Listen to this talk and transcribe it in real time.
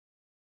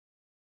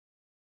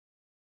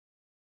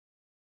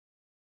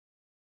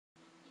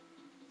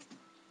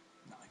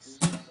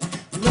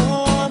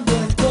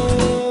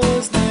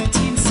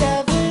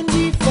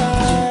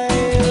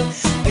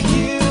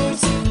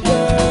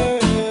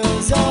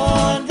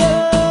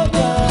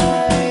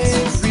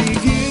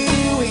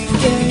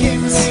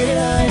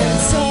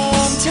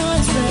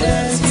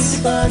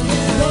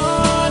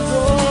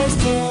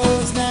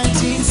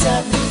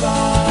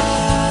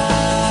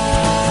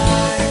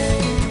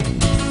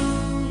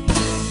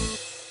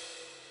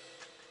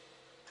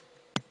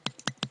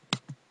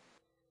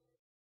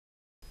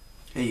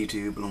Hey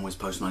YouTube, Always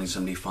Post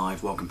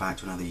 1975. Welcome back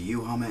to another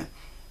You Hummet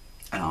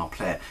and I'll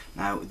play it.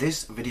 Now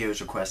this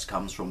video's request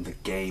comes from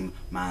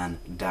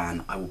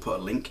TheGameManDan. I will put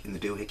a link in the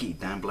doohickey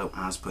down below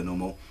as per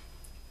normal.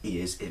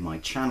 He is in my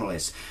channel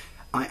list.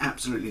 I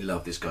absolutely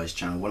love this guy's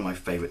channel, one of my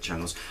favourite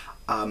channels.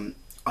 I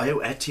owe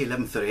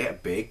ET1138 a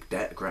big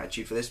debt of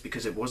gratitude for this,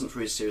 because if it wasn't for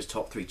his series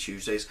Top 3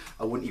 Tuesdays,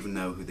 I wouldn't even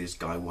know who this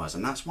guy was.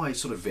 And that's why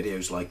sort of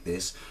videos like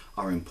this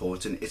are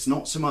important. It's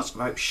not so much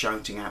about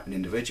shouting out an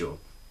individual.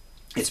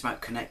 It's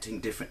about connecting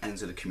different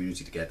ends of the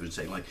community together and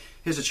saying, like,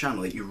 here's a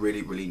channel that you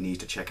really need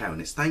to check out. And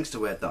it's thanks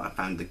to Ed that I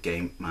found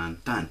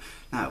TheGameManDan.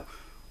 Now,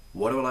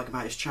 what do I like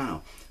about his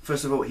channel?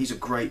 First of all, he's a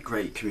great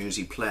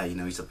community player. You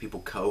know, he's had people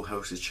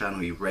co-host his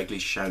channel. He regularly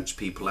shouts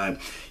people out.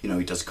 You know,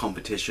 he does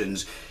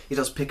competitions. He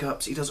does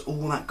pickups. He does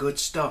all that good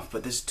stuff.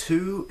 But there's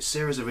two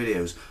series of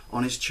videos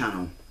on his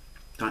channel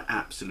that I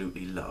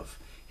absolutely love.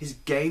 His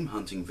game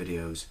hunting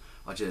videos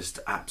are just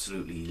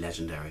absolutely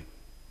legendary.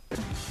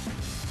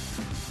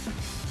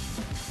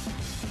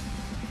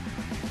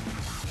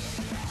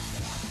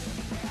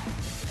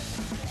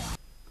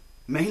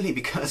 Mainly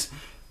because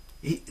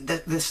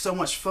there's so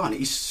much fun.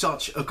 He's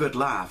such a good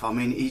laugh. I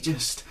mean, he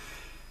just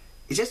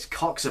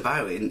cocks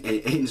about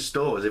in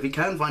stores. If he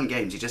can find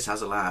games, he just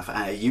has a laugh,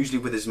 usually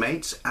with his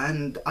mates.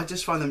 And I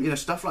just find them, you know,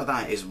 stuff like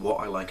that is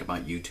what I like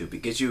about YouTube.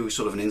 It gives you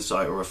sort of an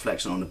insight or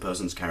reflection on the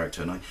person's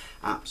character, and I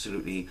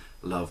absolutely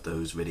love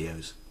those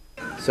videos.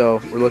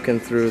 So we're looking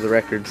through the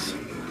records.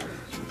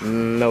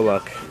 No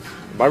luck.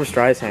 Barbra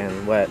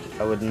Streisand wet.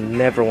 I would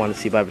never want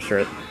to see Barbra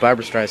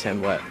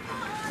Streisand wet.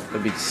 It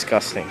would be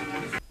disgusting.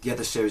 The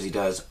other series he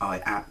does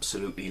I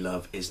absolutely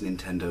love is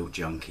Nintendo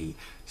Junkie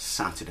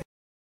Saturday.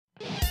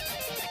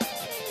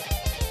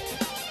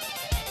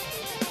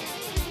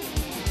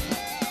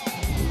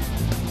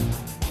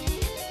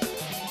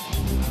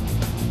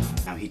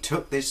 Now he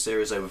took this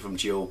series over from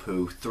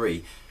Poo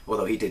 3,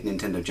 although he did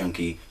Nintendo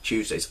Junkie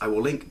Tuesdays. I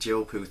will link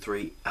Poo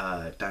 3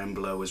 down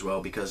below as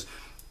well, because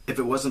if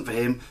it wasn't for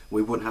him,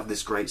 we wouldn't have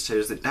this great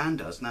series that Dan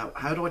does. Now,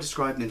 how do I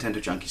describe Nintendo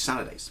Junkie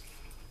Saturdays?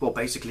 Well,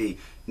 basically,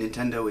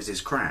 Nintendo is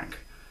his crack,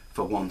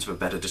 for want of a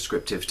better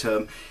descriptive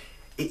term.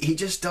 He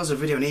just does a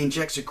video and he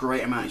injects a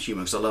great amount of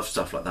humour, because I love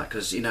stuff like that.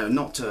 Because, you know,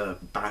 not to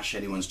bash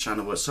anyone's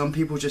channel, but some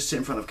people just sit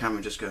in front of camera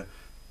and just go,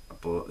 I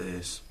bought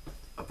this,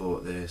 I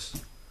bought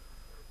this.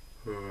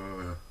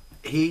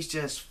 He's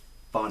just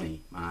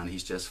funny, man.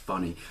 He's just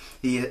funny.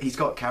 He's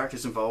got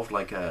characters involved,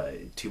 like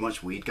Too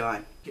Much Weed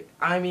Guy.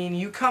 I mean,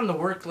 you come to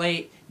work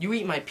late, you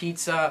eat my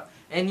pizza,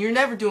 and you're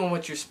never doing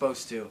what you're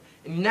supposed to.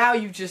 And now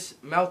you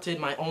just melted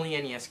my only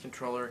NES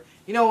controller.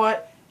 You know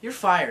what? You're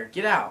fired.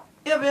 Get out.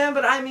 Yeah, man,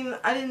 but I mean,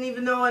 I didn't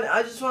even know it.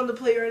 I just wanted to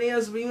play your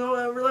NES, but you know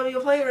what? Let me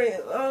go play your NES.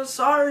 Oh,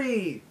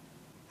 sorry.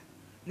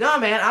 No,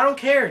 man, I don't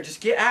care.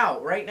 Just get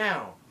out right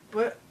now.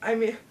 But, I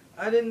mean,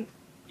 I didn't...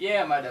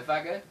 Yeah,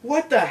 motherfucker.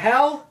 What the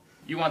hell?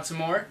 You want some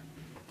more?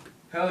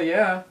 Hell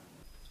yeah.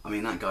 I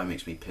mean, that guy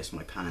makes me piss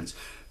my pants.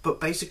 But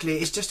basically,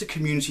 it's just a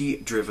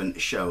community-driven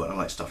show, and I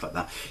like stuff like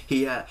that.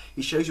 He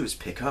shows you his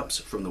pickups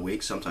from the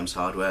week, sometimes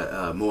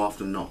hardware, more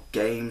often than not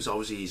games.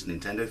 Obviously, he's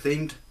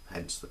Nintendo-themed,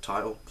 hence the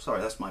title.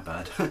 Sorry, that's my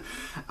bad.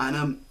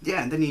 And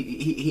yeah, and then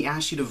he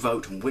asks you to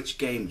vote on which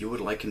game you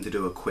would like him to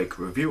do a quick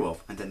review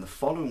of, and then the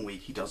following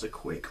week he does a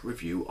quick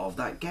review of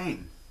that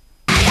game.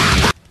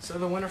 So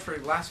the winner for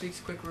last week's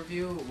quick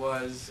review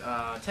was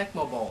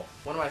Tecmo Bowl,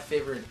 one of my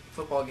favorite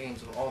football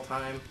games of all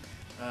time,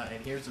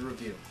 and here's the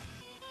review.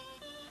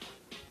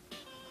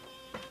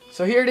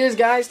 So here it is,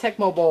 guys,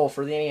 Tecmo Bowl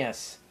for the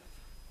NES.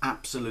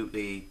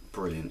 Absolutely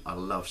brilliant. I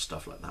love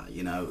stuff like that,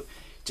 you know,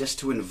 just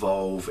to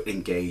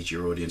engage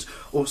your audience.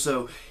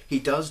 Also, he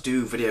does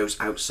do videos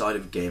outside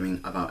of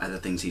gaming about other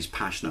things he's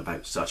passionate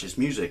about, such as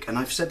music. And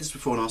I've said this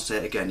before and I'll say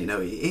it again, you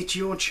know, it's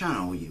your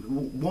channel.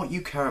 What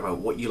you care about,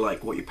 what you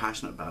like, what you're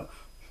passionate about,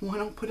 why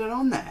not put it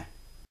on there?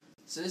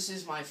 So this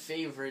is my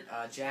favorite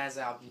jazz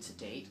album to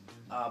date,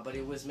 but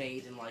it was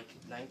made in like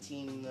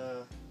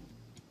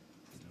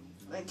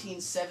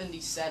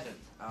 1977.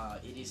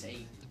 It is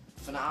a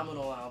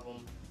phenomenal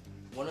album,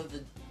 one of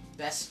the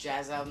best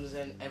jazz albums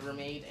ever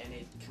made, and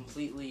it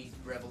completely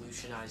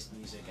revolutionized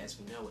music as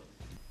we know it.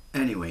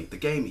 Anyway, the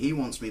game he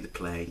wants me to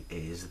play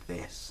is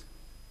this.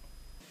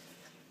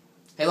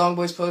 Hey Long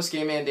Boys Post,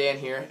 TheGameManDan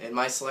here, and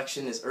my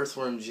selection is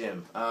Earthworm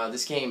Jim.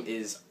 This game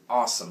is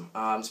awesome.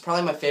 It's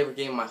probably my favorite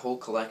game in my whole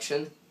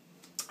collection.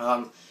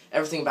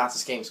 Everything about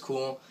this game is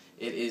cool.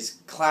 It is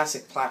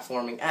classic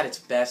platforming at its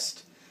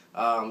best.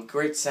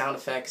 Great sound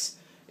effects.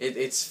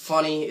 It's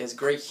funny. It has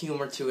great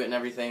humor to it and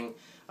everything.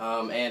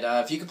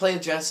 If you can play the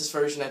Genesis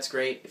version, that's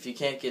great. If you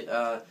can't play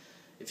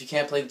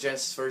the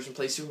Genesis version,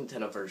 play Super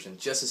Nintendo version.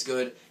 Just as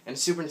good. And the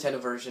Super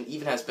Nintendo version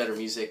even has better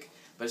music,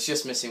 but it's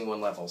just missing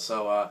one level.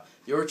 So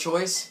your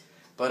choice.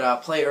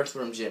 But play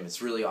Earthworm Jim.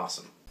 It's really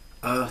awesome.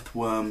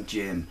 Earthworm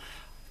Jim.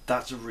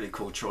 That's a really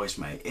cool choice,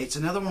 mate. It's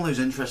another one of those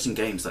interesting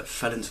games that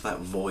fell into that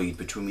void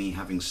between me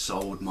having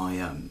sold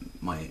my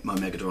my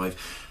Mega Drive,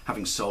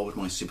 having sold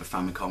my Super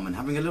Famicom, and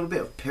having a little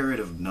bit of period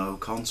of no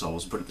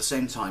consoles. But at the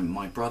same time,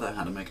 my brother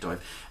had a Mega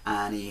Drive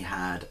and he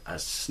had a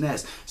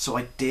SNES, so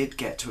I did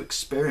get to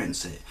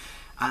experience it.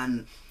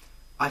 And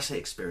I say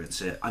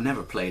experience it. I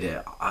never played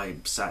it. I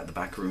sat at the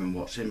back room and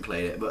watched him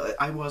play it, but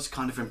I was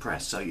kind of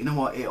impressed. So you know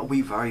what? It'll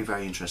be very,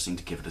 very interesting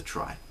to give it a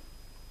try.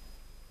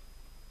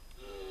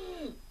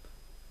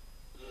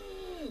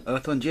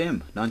 Earthworm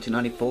Jim,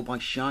 1994 by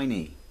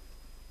Shiny.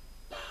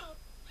 I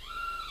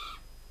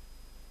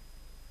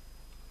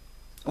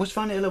always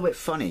find it a little bit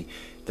funny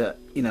that,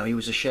 you know, he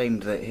was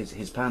ashamed that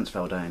his pants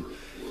fell down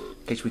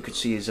in case we could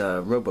see his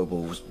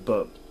robo-balls,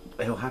 but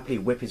he'll happily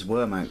whip his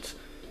worm out,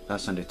 that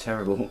sounded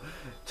terrible,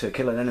 to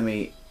kill an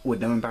enemy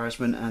with no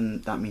embarrassment,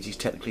 and that means he's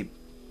technically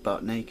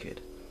butt naked.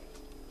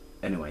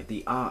 Anyway,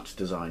 the art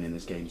design in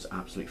this game is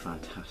absolutely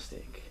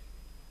fantastic.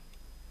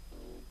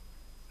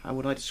 How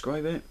would I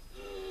describe it?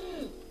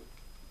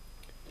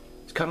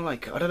 It's kind of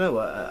like, I don't know,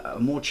 a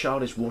more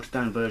childish,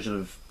 watered-down version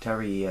of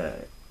Terry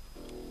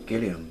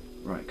Gilliam,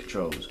 right,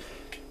 controls.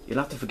 You'll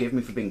have to forgive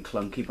me for being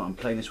clunky, but I'm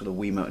playing this with a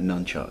Wiimote and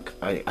nunchuck.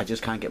 I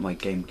just can't get my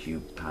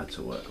GameCube pad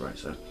to work, right,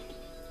 so...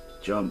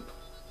 Jump.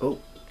 Oh.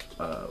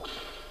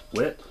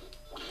 Whip.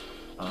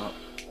 Up.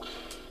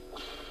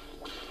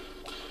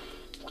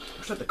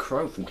 Looks like the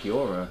crow from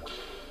Kiora.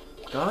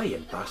 Die,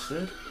 you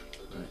bastard.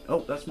 Right.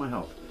 Oh, that's my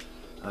health.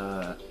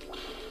 Right.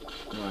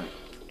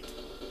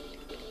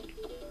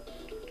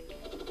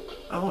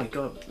 Oh my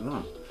god,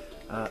 oh.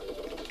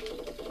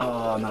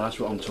 Oh no, that's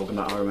what I'm talking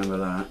about, I remember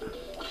that.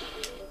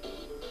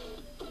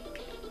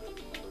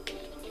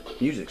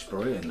 Music's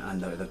brilliant,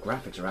 and the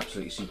graphics are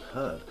absolutely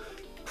superb.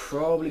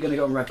 Probably going to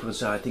go on record and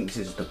say I think this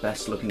is the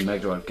best looking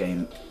Mega Drive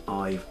game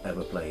I've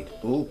ever played.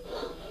 Ooh,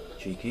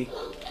 cheeky.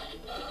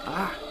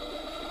 Ah!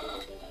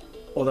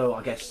 Although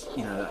I guess,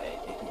 you know,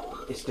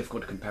 it's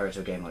difficult to compare it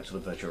to a game like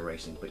sort of Virtua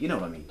Racing, but you know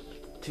what I mean.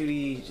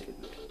 2D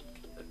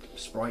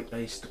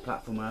sprite-based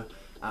platformer.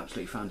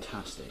 Absolutely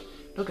fantastic.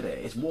 Look at it,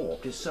 it's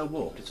warped, it's so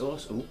warped, it's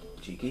awesome. Ooh,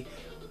 cheeky.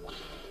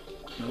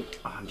 Nope,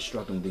 I'm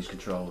struggling with these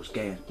controls.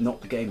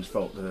 Not the game's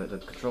fault, the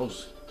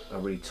controls are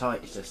really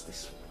tight, it's just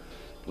this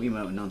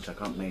Wiimote and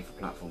nunchuck aren't made for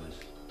platformers.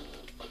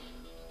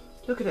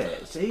 Look at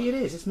it, see it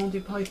is, it's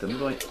Monty Python,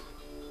 like...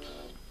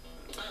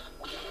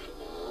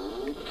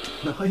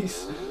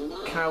 Nice,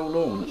 cow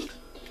launched.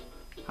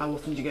 How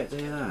often do you get to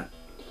hear that?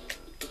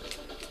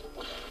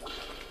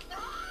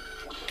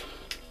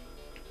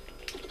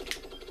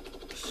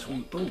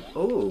 Ooh,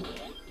 oh!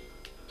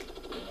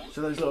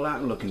 So those little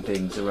atom looking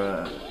things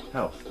are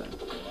health then.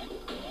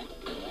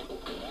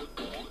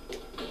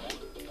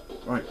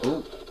 Right,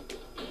 oh!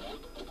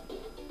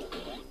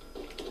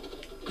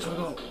 So I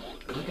got,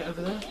 can I get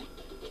over there?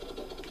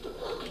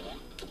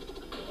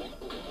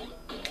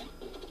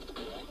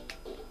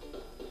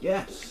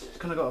 Yes! It's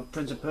kind of got a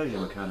Prince of Persia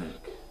mechanic.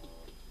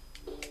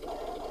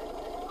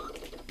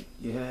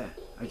 Yeah,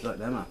 how'd you like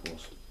them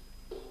apples?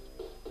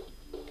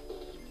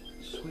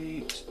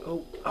 Sweet.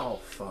 Oh, oh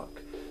fuck.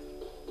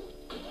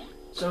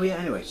 So yeah,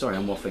 anyway, sorry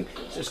I'm waffling.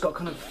 So it's got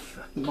kind of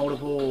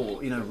multiple,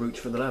 you know, routes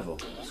for the level.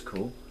 That's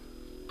cool.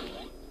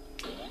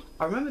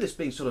 I remember this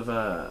being sort of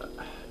a,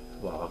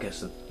 well, I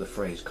guess the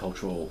phrase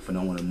cultural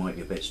phenomenon might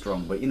be a bit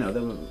strong, but you know,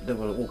 there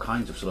were all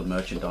kinds of sort of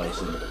merchandise,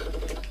 and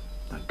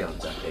that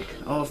gun's epic.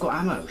 Oh, I've got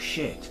ammo,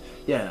 shit.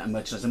 Yeah, and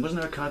merchandise. And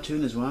wasn't there a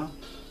cartoon as well?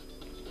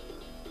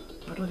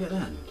 How do I get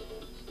them?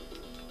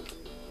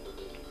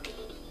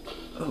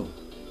 Oh.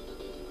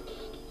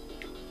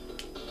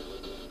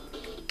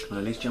 Can I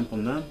at least jump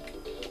on them?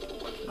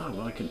 Oh,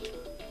 well I can...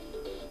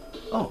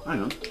 Oh,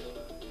 hang on.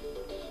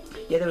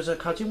 Yeah, there was a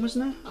cartoon,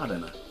 wasn't there? I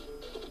don't know.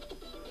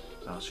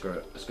 Oh, screw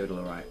it. Let's go to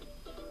the right.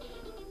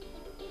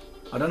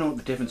 I don't know what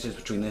the difference is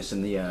between this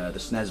and the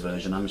SNES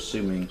version. I'm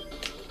assuming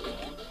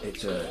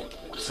it's a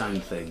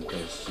sound thing,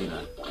 because, you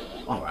know...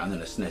 Alright, and then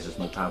the SNES is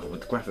more powerful,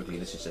 but graphically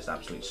this is just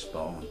absolutely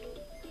spot on.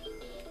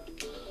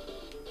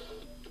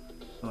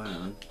 Oh, hang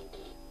on.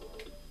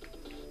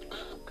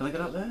 Can I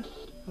get up there?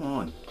 Come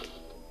on.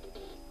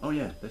 Oh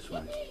yeah, this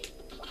way.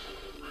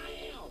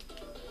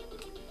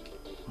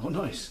 Oh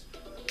nice.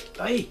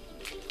 Hey!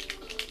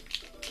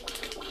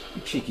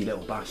 You cheeky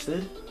little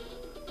bastard.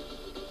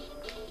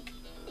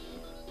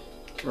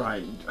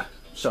 Right,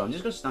 so I'm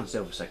just going to stand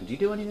still for a second. Do you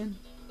do anything?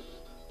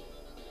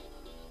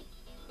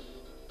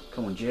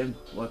 Come on Jim,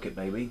 work it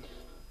baby.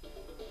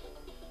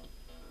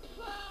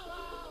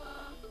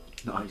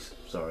 Nice,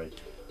 sorry.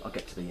 I'll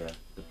get to the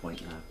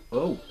point now.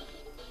 Oh!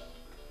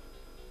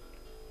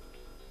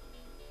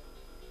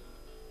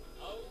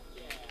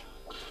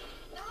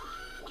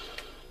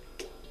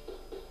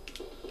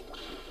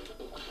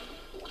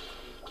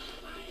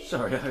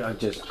 Sorry, I've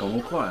just gone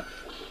all quiet.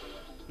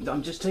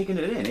 I'm just taking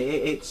it in.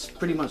 It's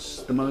pretty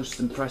much the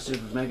most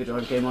impressive Mega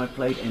Drive game I've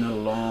played in a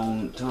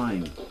long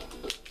time.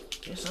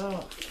 Piss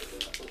off.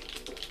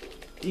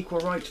 Equal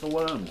rights for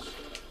worms.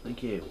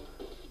 Thank you.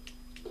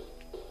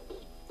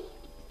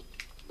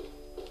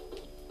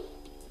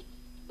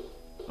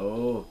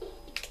 Oh.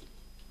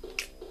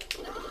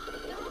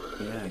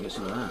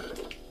 Let's see that.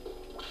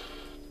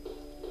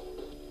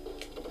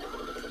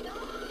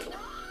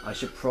 I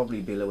should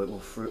probably be a little bit more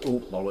frugal. Oh,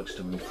 bollocks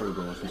to be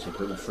frugal. I was going to say a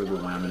bit more frugal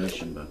with my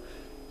ammunition, but.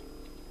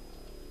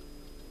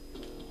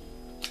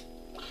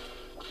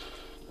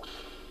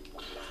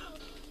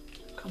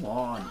 Come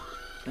on.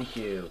 Thank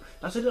you.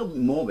 That's a little bit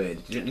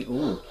morbid. You don't think,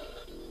 ooh.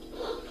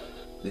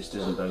 This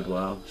doesn't bode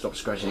well. Stop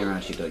scratching your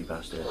ass, you dirty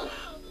bastard.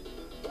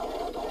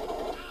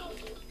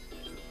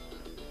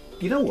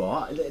 You know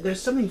what?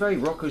 There's something very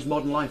Rocco's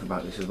Modern Life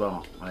about this as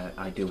well,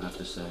 I do have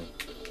to say.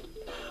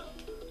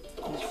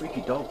 These freaky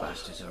dog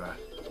bastards are,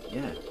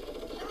 yeah.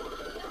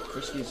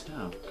 Frisky as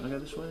hell. Can I go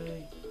this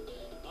way?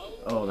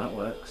 Oh, that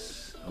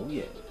works. Oh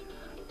yeah.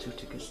 2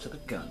 tickets to the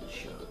gun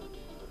show.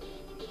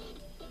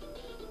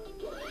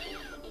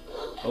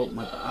 Oh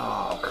my,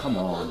 oh come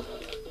on.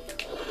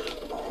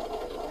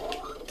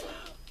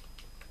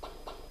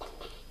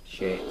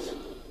 Shit.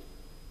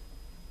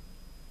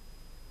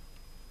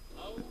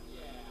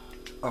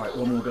 Alright,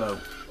 one more go.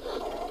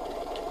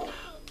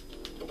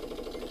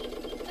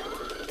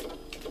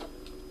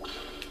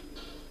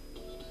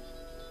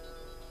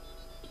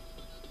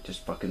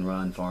 Just fucking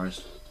run,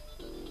 Forrest.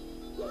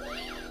 Oh,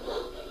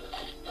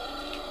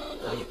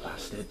 you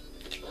bastard.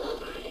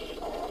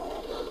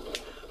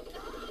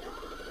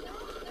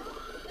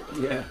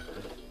 Yeah,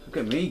 look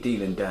at me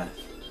dealing death.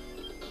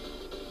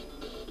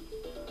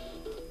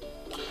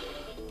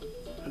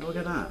 How do I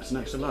get that? It's an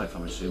extra life,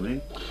 I'm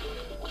assuming.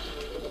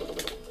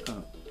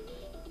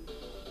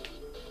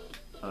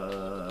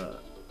 Oh.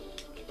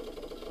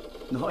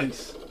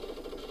 Nice.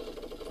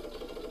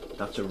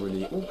 That's a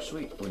really, oh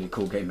sweet, really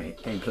cool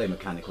gameplay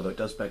mechanic, although it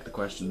does beg the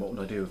question, what would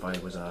I do if I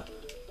was out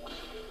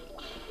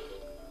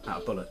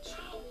of bullets?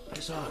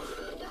 Piss off.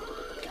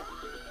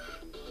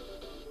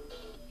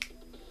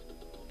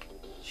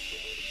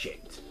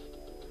 Shit.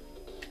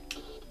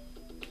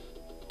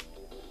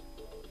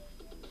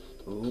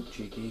 Oh,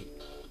 cheeky.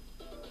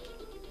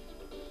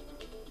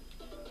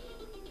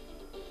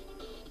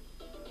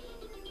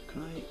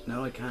 Can I?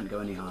 No, I can't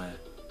go any higher.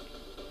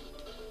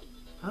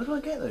 How do I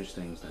get those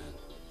things then?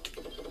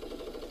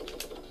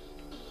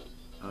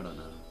 I don't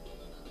know.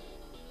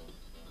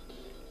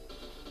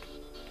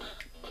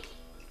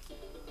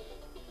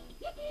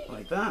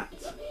 Like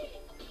that.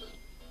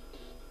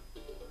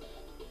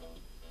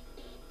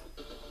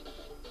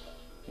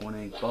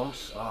 Warning,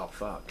 boss. Oh,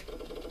 fuck.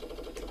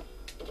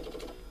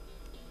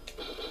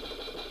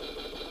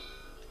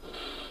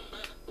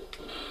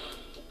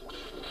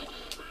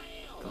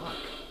 Fuck.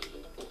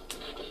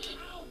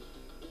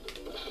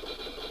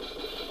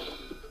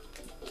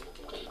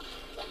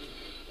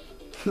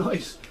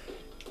 Nice.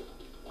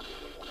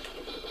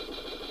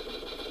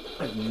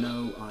 I have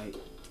no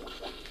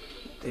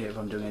idea if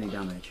I'm doing any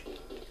damage.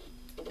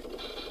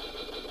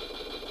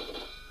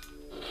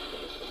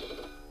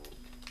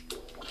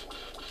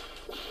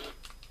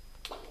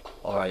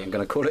 Alright, I'm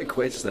going to call it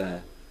quits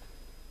there.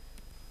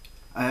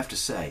 I have to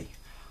say,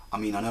 I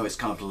mean, I know it's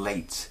kind of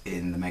late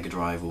in the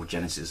Megadrive or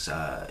Genesis,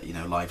 you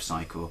know, life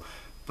cycle,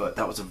 but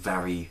that was a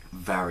very,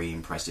 very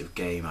impressive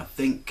game. I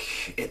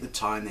think at the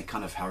time they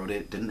kind of heralded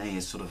it, didn't they,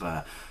 as sort of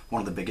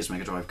one of the biggest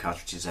Megadrive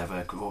cartridges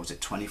ever. What was it,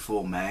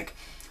 24 meg?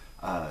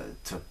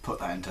 To put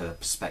that into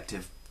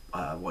perspective,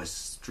 what is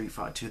Street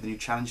Fighter 2, the new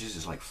challenges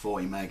is like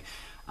 40 meg,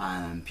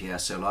 and Pierre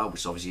Solar,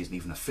 which obviously isn't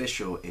even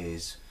official,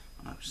 is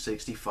I don't know,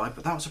 65,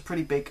 but that was a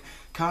pretty big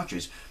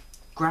cartridge.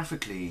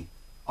 Graphically,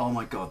 oh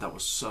my god, that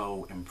was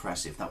so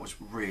impressive. That was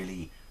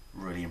really,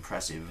 really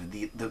impressive.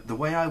 The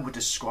way I would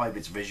describe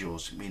its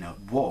visuals, you know,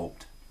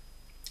 warped.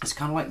 It's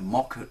kind of like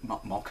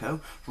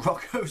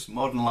Rocco's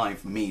Modern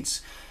Life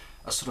meets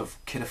a sort of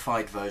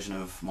kidified version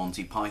of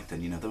Monty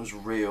Python. You know, there was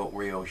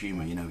real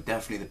humour. You know,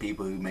 definitely the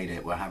people who made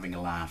it were having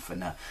a laugh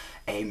and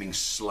aiming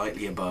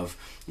slightly above,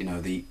 you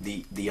know, the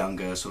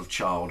younger sort of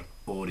child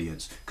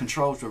audience.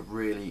 Controls were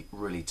really,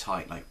 really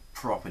tight, like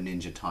proper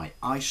ninja tight.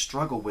 I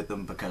struggle with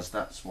them because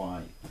that's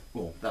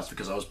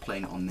because I was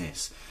playing on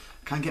this.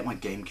 I can't get my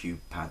GameCube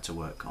pad to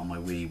work on my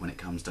Wii when it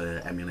comes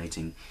to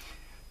emulating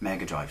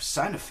Megadrive.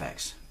 Sound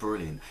effects,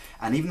 brilliant.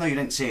 And even though you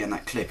didn't see it in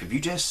that clip, if you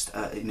just,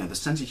 you know, the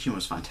sense of humour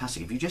was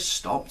fantastic. If you just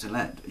stopped and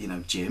let, you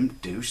know, Jim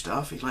do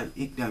stuff, he'd like,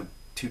 you know,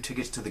 2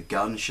 tickets to the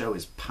gun show,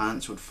 his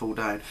pants would fall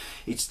down,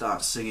 he'd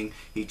start singing,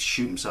 he'd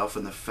shoot himself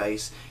in the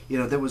face. You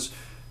know, there was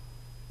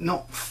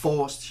not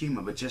forced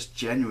humour, but just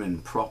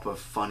genuine, proper,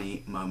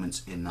 funny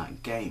moments in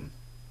that game.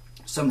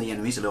 Some of the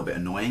enemies are a little bit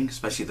annoying,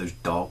 especially those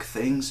dog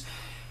things.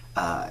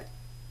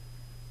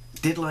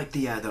 Did like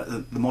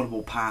the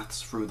multiple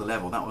paths through the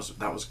level. That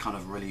was kind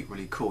of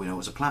really cool. You know, it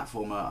was a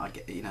platformer.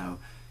 You know,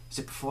 is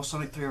it before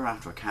Sonic 3 or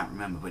after? I can't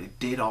remember, but it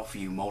did offer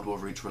you multiple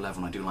routes through a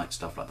level, and I do like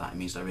stuff like that. It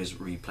means there is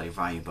replay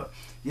value. But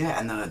yeah,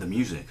 and the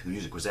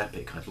music was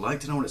epic. I'd like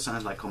to know what it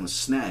sounds like on the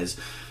SNES,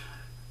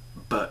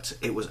 but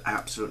it was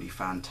absolutely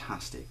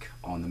fantastic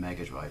on the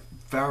Mega Drive.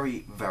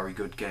 Very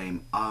good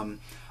game. I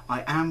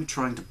am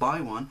trying to buy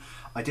one.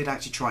 I did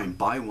actually try and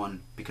buy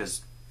one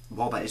because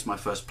while that is my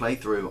first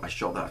playthrough, I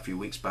shot that a few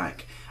weeks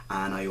back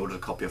and I ordered a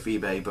copy off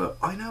eBay, but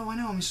I know,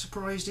 I'm as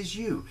surprised as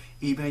you.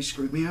 eBay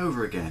screwed me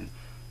over again.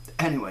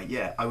 Anyway,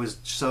 yeah, I was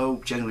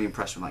so genuinely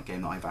impressed with that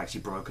game that I've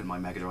actually broken my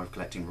Megadrive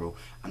collecting rule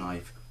and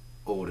I've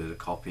ordered a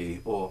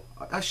copy, or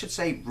I should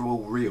say we'll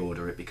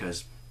reorder it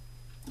because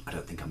I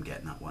don't think I'm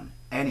getting that one.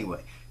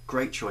 Anyway,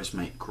 great choice,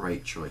 mate,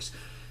 great choice.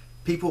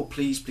 People,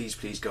 please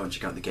go and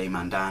check out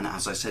TheGameManDan.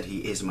 As I said, he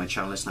is on my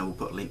channel list, and I will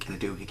put a link in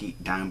the doohickey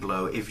down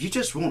below. If you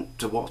just want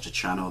to watch a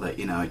channel that,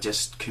 you know,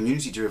 just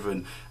community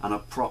driven and a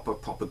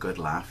proper good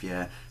laugh,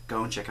 yeah,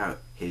 go and check out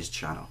his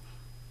channel.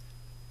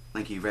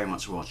 Thank you very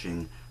much for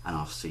watching, and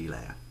I'll see you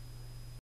later.